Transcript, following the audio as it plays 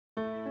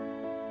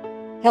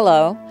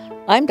Hello,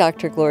 I'm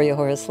Dr. Gloria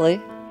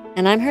Horsley.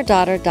 And I'm her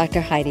daughter,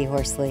 Dr. Heidi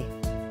Horsley.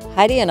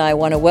 Heidi and I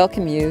want to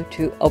welcome you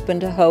to Open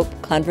to Hope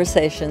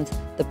Conversations,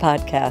 the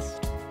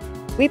podcast.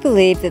 We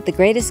believe that the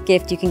greatest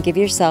gift you can give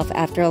yourself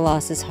after a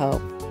loss is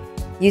hope,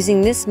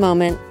 using this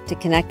moment to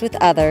connect with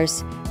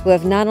others who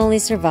have not only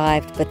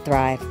survived but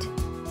thrived.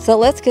 So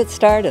let's get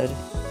started.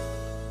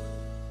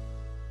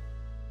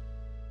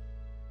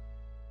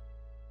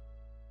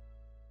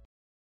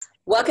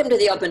 Welcome to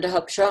the Open to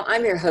Hope Show.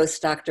 I'm your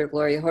host, Dr.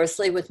 Gloria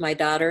Horsley, with my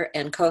daughter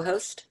and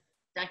co-host,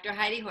 Dr.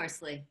 Heidi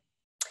Horsley.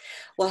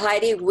 Well,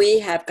 Heidi, we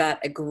have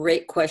got a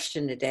great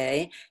question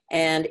today,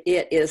 and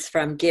it is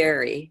from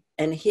Gary.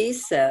 And he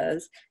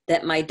says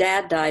that my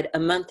dad died a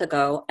month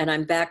ago, and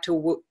I'm back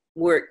to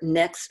work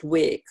next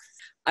week.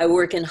 I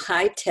work in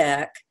high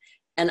tech,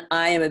 and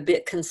I am a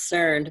bit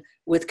concerned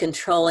with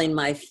controlling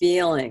my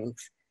feelings.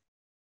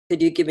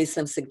 Could you give me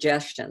some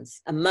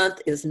suggestions? A month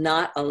is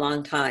not a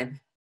long time,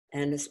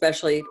 and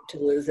especially to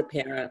lose a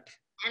parent.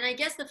 And I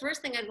guess the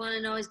first thing I'd want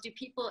to know is, do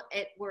people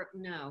at work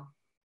know?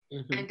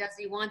 Mm-hmm. And does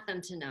he want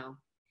them to know?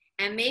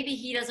 And maybe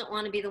he doesn't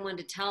want to be the one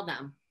to tell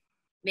them.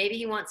 Maybe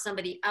he wants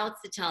somebody else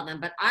to tell them.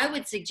 But I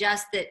would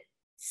suggest that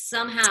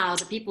somehow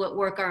the people at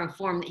work are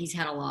informed that he's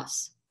had a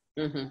loss.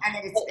 Mm-hmm. And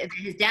that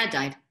his dad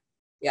died.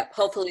 Yeah,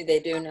 hopefully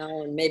they do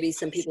know. And maybe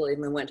some people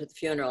even went to the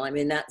funeral. I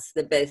mean, that's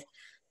the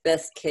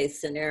best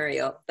case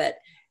scenario. But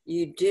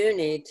you do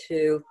need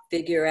to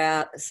figure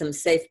out some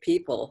safe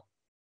people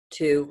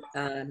to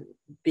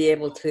be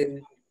able to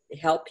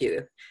help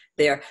you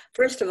there.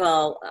 First of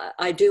all,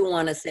 I do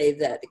want to say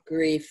that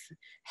grief,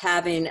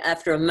 having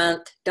after a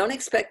month, don't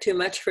expect too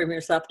much from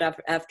yourself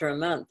after a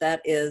month. That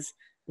is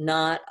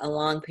not a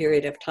long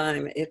period of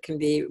time. It can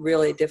be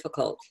really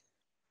difficult.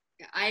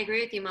 I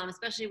agree with you, Mom,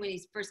 especially when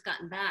he's first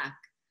gotten back.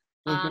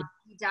 Mm-hmm.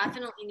 He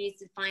definitely needs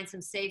to find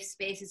some safe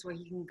spaces where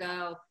he can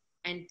go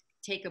and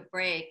take a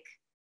break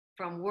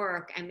from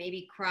work and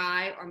maybe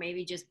cry, or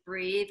maybe just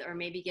breathe, or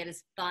maybe get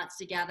his thoughts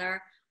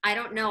together. I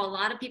don't know. A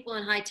lot of people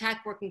in high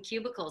tech work in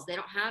cubicles. They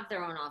don't have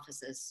their own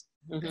offices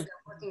because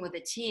they're working with a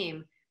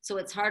team. So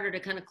it's harder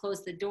to kind of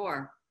close the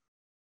door.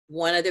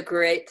 One of the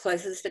great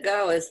places to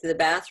go is the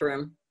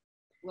bathroom.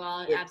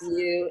 Well,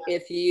 absolutely.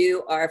 If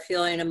you are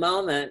feeling a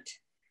moment,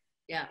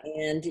 yeah,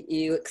 and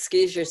you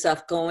excuse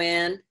yourself, go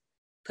in,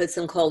 put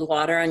some cold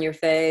water on your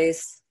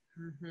face,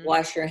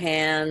 wash your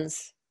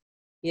hands,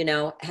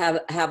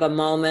 have a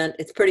moment.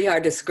 It's pretty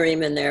hard to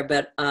scream in there,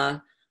 but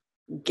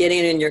getting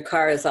in your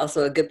car is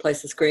also a good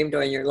place to scream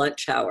during your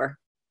lunch hour.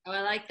 Oh,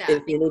 I like that.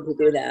 If you need to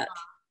do that.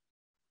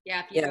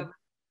 Yeah, if you go in the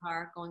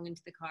car, going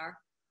into the car.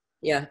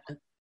 Yeah,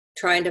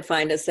 trying to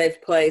find a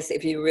safe place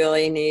if you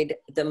really need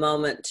the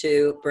moment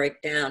to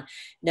break down.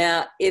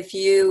 Now, if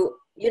you're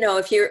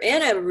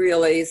in a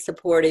really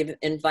supportive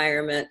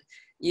environment,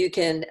 you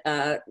can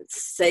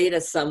say to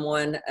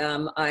someone,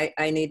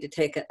 I need to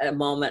take a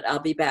moment. I'll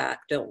be back.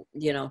 Don't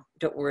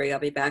worry. I'll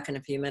be back in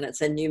a few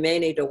minutes. And you may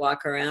need to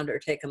walk around or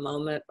take a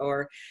moment,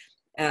 or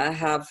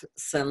have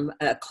some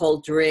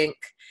cold drink.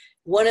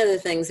 One of the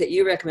things that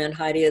you recommend,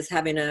 Heidi, is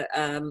having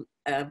a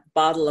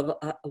bottle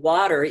of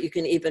water. You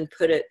can even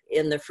put it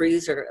in the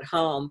freezer at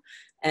home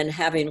and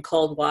having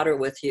cold water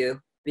with you,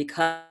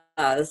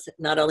 because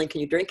not only can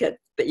you drink it,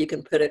 but you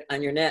can put it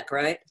on your neck,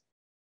 right?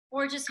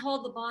 Or just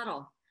hold the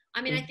bottle.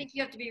 I mean, I think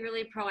you have to be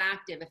really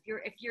proactive.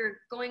 If you're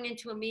going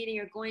into a meeting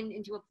or going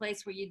into a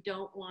place where you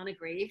don't want to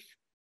grieve,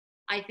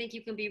 I think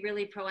you can be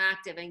really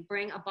proactive and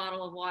bring a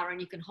bottle of water,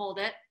 and you can hold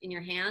it in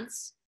your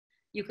hands.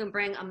 You can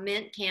bring a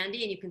mint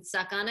candy and you can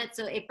suck on it.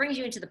 So it brings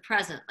you into the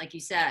present, like you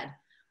said.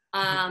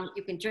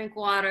 You can drink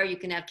water, you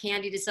can have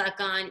candy to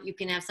suck on, you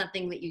can have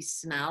something that you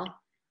smell.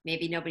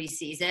 Maybe nobody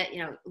sees it,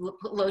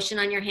 put lotion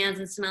on your hands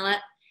and smell it.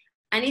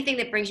 Anything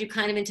that brings you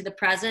kind of into the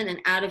present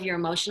and out of your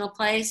emotional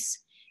place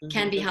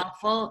can be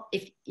helpful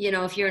if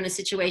you're in a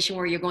situation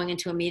where you're going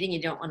into a meeting,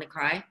 you don't want to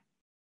cry.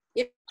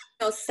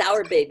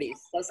 Sour babies,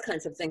 those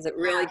kinds of things that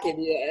really give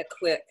you a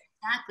quick.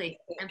 Exactly.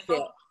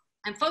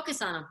 And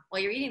focus on them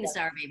while you're eating the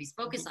sour babies.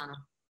 Focus on them.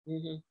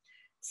 Mm-hmm.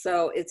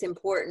 So it's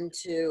important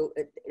to,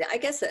 I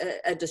guess,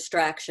 a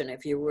distraction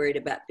if you're worried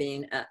about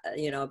being,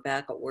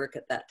 back at work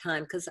at that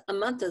time, because a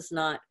month is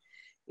not,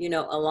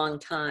 a long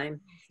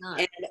time.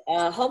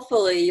 And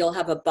hopefully you'll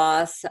have a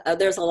boss.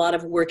 There's a lot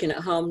of working at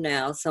home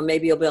now, so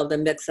maybe you'll be able to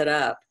mix it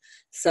up.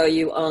 So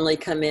you only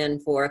come in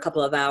for a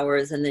couple of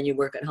hours, and then you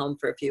work at home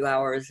for a few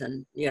hours,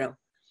 and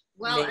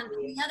Well, maybe.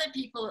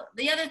 And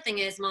the other thing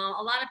is, Mom,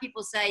 a lot of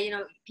people say,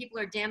 people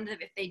are damned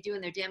if they do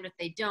and they're damned if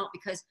they don't,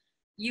 because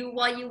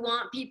while you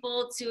want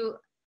people to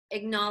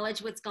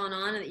acknowledge what's gone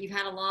on and that you've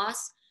had a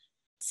loss,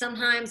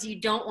 sometimes you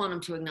don't want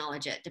them to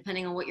acknowledge it,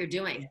 depending on what you're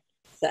doing.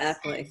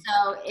 Exactly. And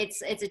so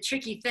it's a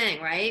tricky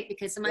thing, right?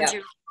 Because sometimes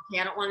you're like,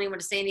 okay, I don't want anyone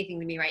to say anything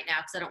to me right now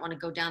because I don't want to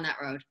go down that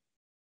road.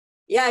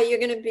 Yeah, you're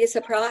going to be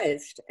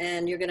surprised,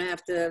 and you're going to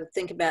have to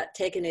think about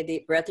taking a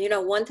deep breath.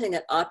 One thing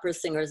that opera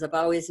singers have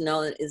always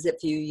known is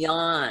if you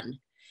yawn,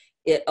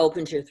 it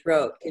opens your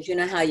throat, because you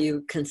know how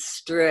you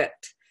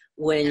constrict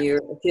when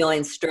you're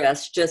feeling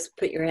stressed. Just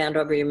put your hand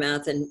over your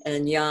mouth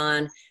and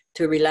yawn,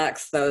 to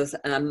relax those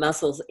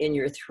muscles in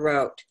your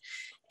throat.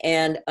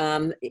 And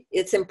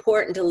it's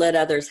important to let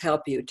others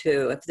help you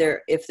too.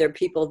 If there are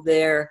people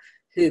there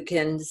who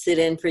can sit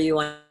in for you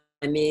on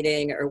a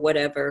meeting or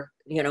whatever,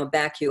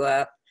 back you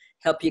up,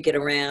 help you get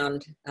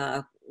around,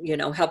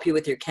 help you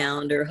with your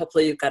calendar.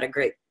 Hopefully you've got a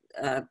great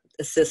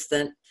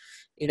assistant,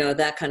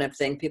 that kind of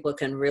thing. People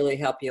can really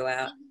help you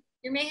out.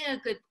 You're making a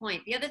good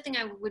point. The other thing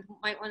I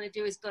might want to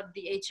do is go to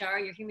the HR,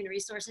 your human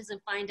resources, and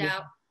find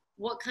out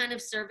what kind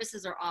of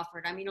services are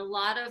offered. I mean, a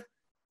lot of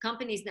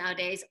companies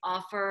nowadays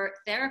offer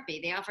therapy.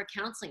 They offer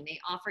counseling. They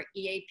offer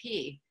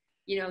EAP,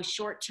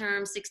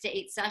 short-term 6 to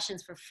 8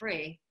 sessions for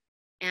free.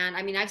 And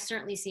I mean, I've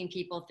certainly seen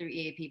people through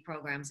EAP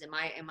programs in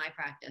my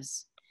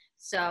practice.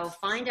 So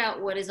find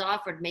out what is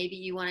offered. Maybe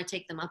you want to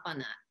take them up on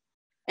that.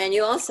 And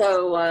you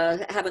also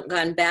haven't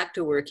gone back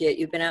to work yet.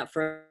 You've been out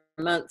for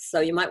months, so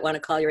you might want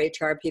to call your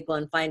HR people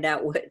and find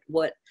out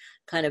what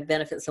kind of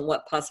benefits and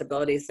what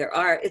possibilities there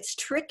are. It's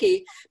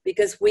tricky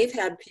because we've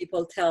had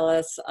people tell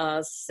us,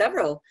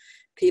 several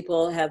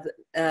people have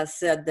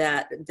said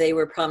that they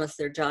were promised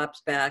their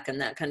jobs back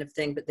and that kind of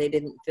thing, but they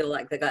didn't feel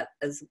like they got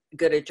as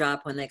good a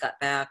job when they got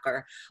back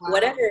or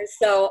whatever.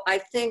 So I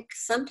think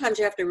sometimes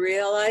you have to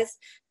realize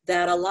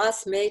that a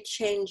loss may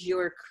change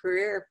your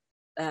career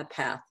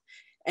path,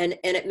 and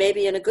it may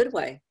be in a good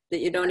way that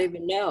you don't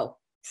even know.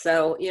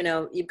 So,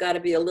 you've got to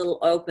be a little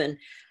open.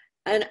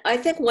 And I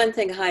think one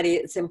thing, Heidi,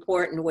 it's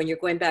important when you're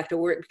going back to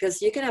work,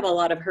 because you can have a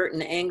lot of hurt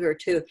and anger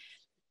too.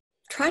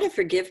 Try to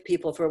forgive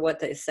people for what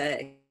they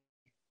say.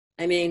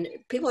 I mean,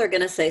 people are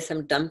going to say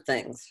some dumb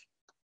things,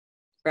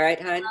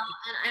 right, Heidi?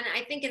 And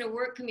I think in a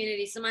work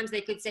community, sometimes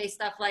they could say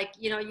stuff like,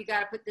 you got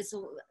to put this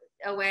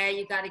away.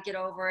 You got to get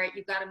over it.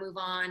 You got to move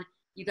on.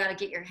 You got to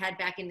get your head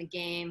back in the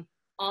game.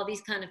 All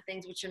these kind of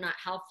things, which are not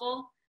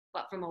helpful.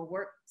 But from a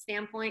work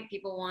standpoint,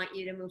 people want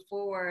you to move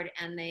forward,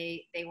 and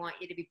they want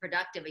you to be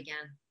productive again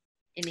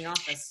in the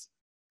office.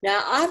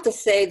 Now, I have to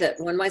say that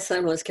when my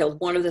son was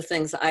killed, one of the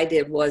things I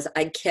did was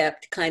I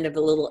kept kind of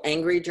a little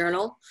angry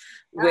journal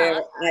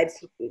where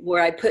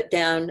I put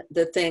down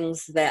the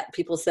things that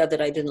people said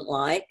that I didn't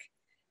like.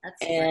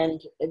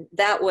 And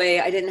that way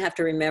I didn't have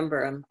to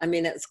remember them. I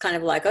mean, it's kind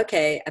of like,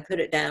 okay, I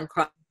put it down,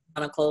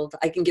 chronicled.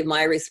 I can give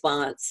my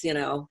response,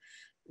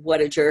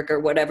 what a jerk or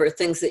whatever,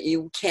 things that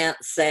you can't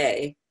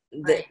say.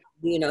 That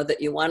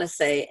that you want to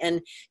say, and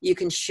you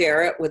can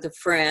share it with a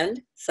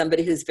friend,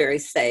 somebody who's very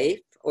safe,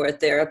 or a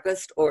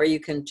therapist, or you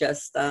can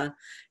just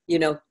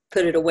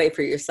put it away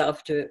for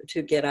yourself to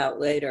get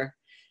out later.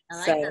 I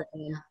like that.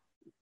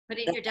 Put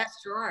it in your desk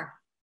drawer.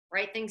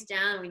 Write things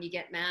down when you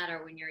get mad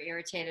or when you're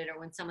irritated or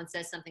when someone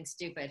says something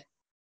stupid.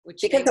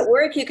 Because at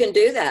work you can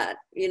do that.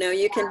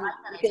 You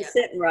can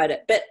sit and write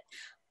it, but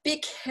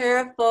be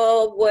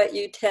careful what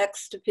you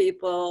text to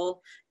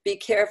people. Be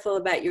careful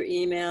about your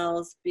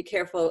emails. Be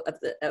careful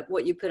of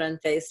what you put on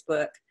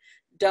Facebook.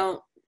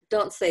 Don't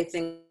say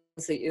things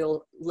that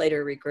you'll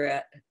later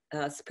regret,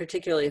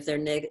 particularly if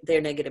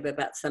they're negative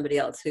about somebody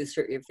else who's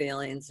hurt your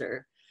feelings,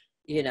 or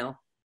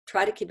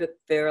try to keep it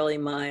fairly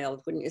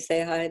mild. Wouldn't you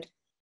say, Heidi?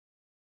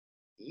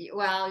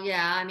 Well,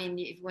 yeah. I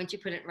mean, once you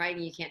put it in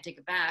writing, you can't take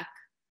it back.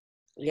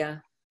 Yeah.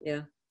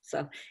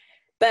 So,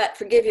 but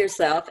forgive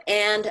yourself,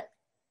 and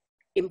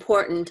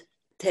important,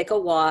 take a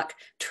walk.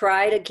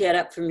 Try to get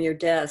up from your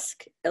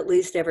desk at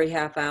least every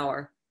half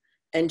hour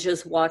and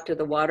just walk to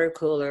the water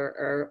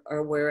cooler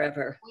or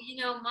wherever.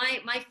 Well,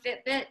 my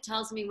Fitbit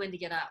tells me when to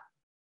get up.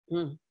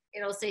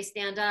 It'll say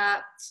stand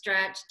up,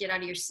 stretch, get out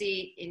of your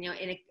seat,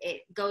 and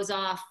it goes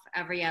off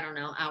every,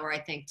 hour, I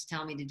think, to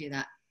tell me to do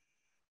that.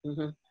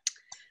 Mm-hmm.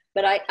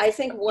 But I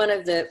think one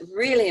of the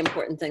really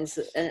important things,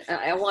 and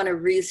I want to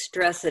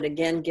re-stress it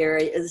again,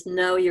 Gary, is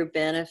know your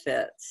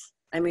benefits.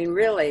 I mean,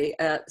 really,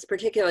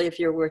 particularly if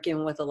you're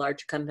working with a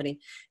large company,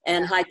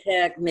 and high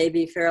tech may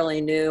be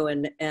fairly new,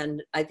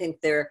 and I think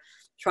they're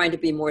trying to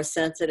be more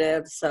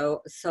sensitive.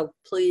 So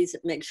please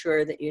make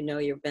sure that you know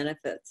your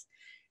benefits.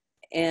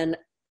 And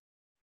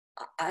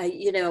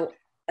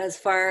as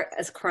far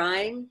as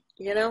crying,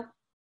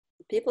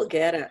 people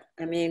get it.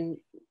 I mean,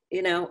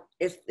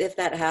 if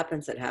that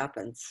happens, it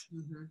happens.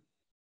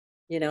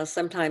 Mm-hmm.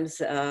 Sometimes,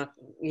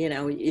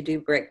 you do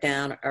break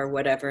down or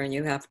whatever, and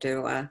you have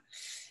to,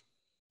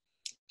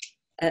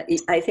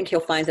 I think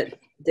you'll find that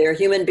there are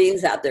human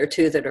beings out there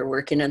too that are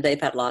working, and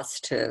they've had loss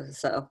too.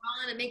 So,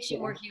 and it makes you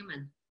more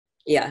human.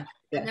 Yeah.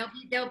 And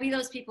there'll be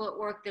those people at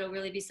work that'll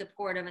really be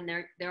supportive, and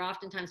they're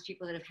oftentimes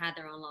people that have had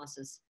their own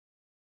losses.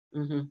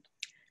 Mm-hmm.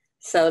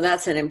 So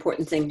that's an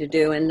important thing to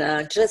do,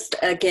 and just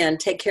again,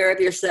 take care of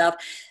yourself.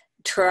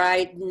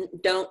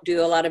 Don't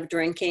do a lot of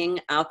drinking.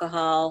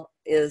 Alcohol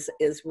is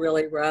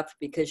really rough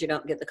because you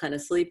don't get the kind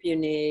of sleep you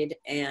need,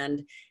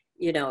 and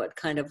it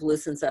kind of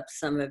loosens up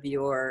some of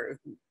your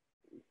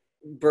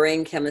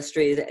brain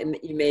chemistry that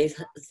you may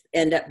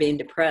end up being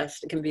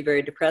depressed. It can be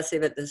very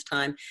depressive at this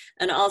time.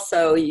 And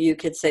also you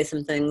could say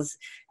some things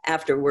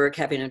after work,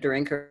 having a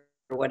drink or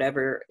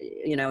whatever,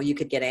 you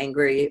could get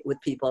angry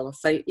with people.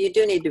 So you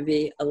do need to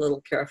be a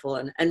little careful.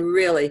 And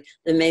really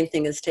the main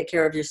thing is take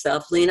care of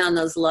yourself, lean on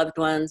those loved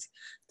ones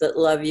that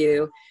love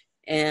you,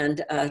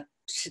 and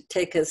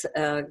take us,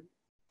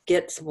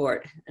 get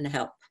support and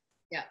help.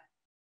 Yeah.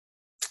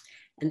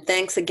 And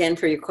thanks again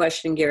for your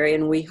question, Gary.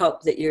 And we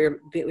hope that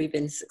we've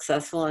been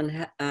successful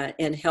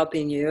in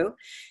helping you.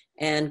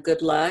 And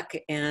good luck.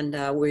 And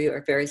we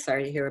are very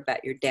sorry to hear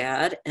about your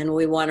dad. And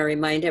we want to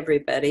remind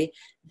everybody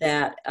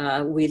that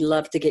we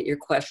love to get your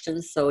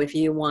questions. So if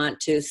you want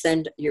to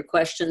send your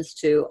questions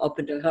to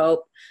Open to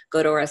Hope,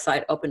 go to our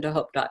site,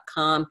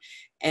 opentohope.com,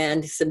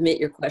 and submit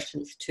your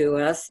questions to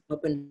us,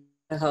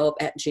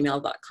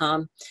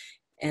 opentohope@gmail.com.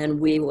 And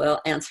we will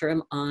answer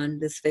them on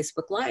this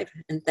Facebook Live.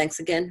 And thanks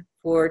again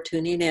for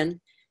tuning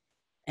in.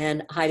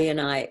 And Heidi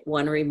and I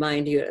want to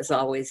remind you, as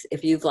always,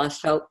 if you've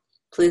lost hope,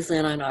 please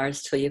lean on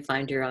ours till you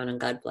find your own, and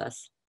God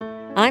bless.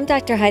 I'm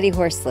Dr. Heidi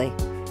Horsley.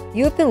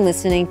 You have been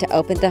listening to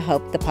Open to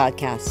Hope, the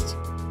podcast.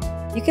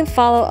 You can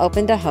follow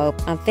Open to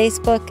Hope on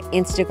Facebook,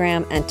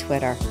 Instagram, and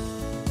Twitter.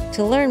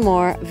 To learn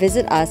more,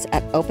 visit us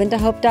at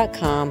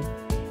opentohope.com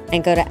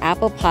and go to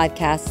Apple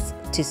Podcasts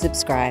to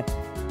subscribe.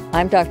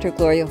 I'm Dr.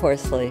 Gloria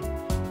Horsley.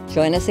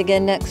 Join us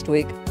again next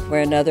week for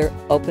another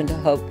Open to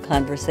Hope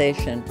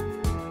conversation,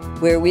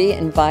 where we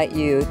invite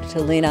you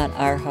to lean on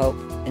our hope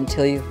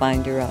until you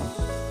find your own.